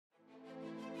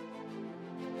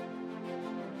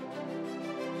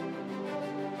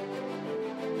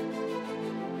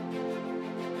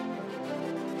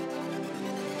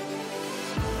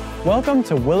Welcome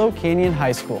to Willow Canyon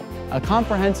High School, a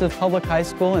comprehensive public high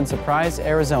school in Surprise,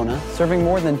 Arizona, serving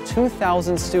more than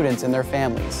 2,000 students and their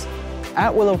families.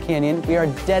 At Willow Canyon, we are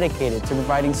dedicated to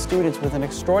providing students with an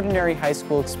extraordinary high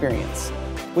school experience.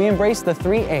 We embrace the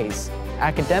 3 A's: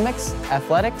 academics,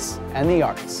 athletics, and the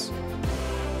arts.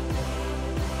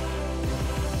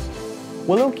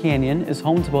 Willow Canyon is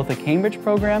home to both a Cambridge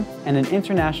program and an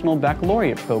international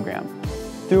baccalaureate program.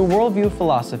 Through worldview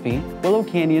philosophy, Willow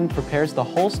Canyon prepares the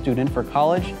whole student for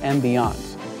college and beyond.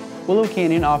 Willow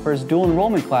Canyon offers dual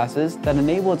enrollment classes that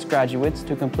enable its graduates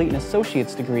to complete an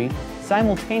associate's degree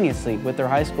simultaneously with their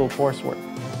high school coursework.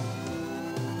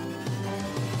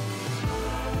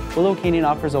 Willow Canyon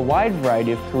offers a wide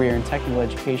variety of career and technical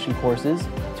education courses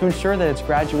to ensure that its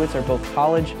graduates are both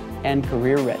college and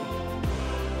career ready.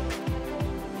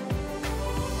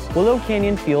 Willow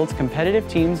Canyon fields competitive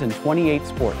teams in 28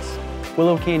 sports.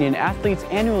 Willow Canyon athletes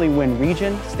annually win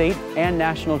region, state, and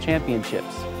national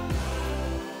championships.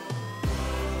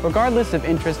 Regardless of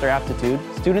interest or aptitude,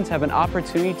 students have an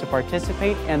opportunity to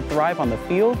participate and thrive on the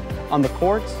field, on the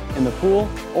courts, in the pool,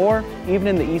 or even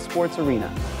in the esports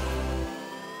arena.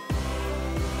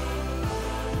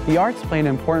 The arts play an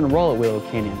important role at Willow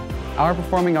Canyon. Our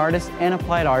performing artists and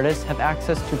applied artists have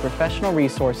access to professional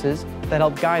resources that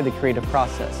help guide the creative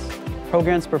process.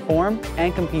 Programs perform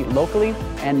and compete locally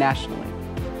and nationally.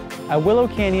 At Willow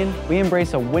Canyon, we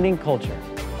embrace a winning culture.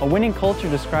 A winning culture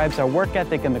describes our work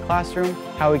ethic in the classroom,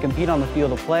 how we compete on the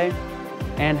field of play,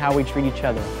 and how we treat each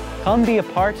other. Come be a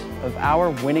part of our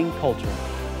winning culture.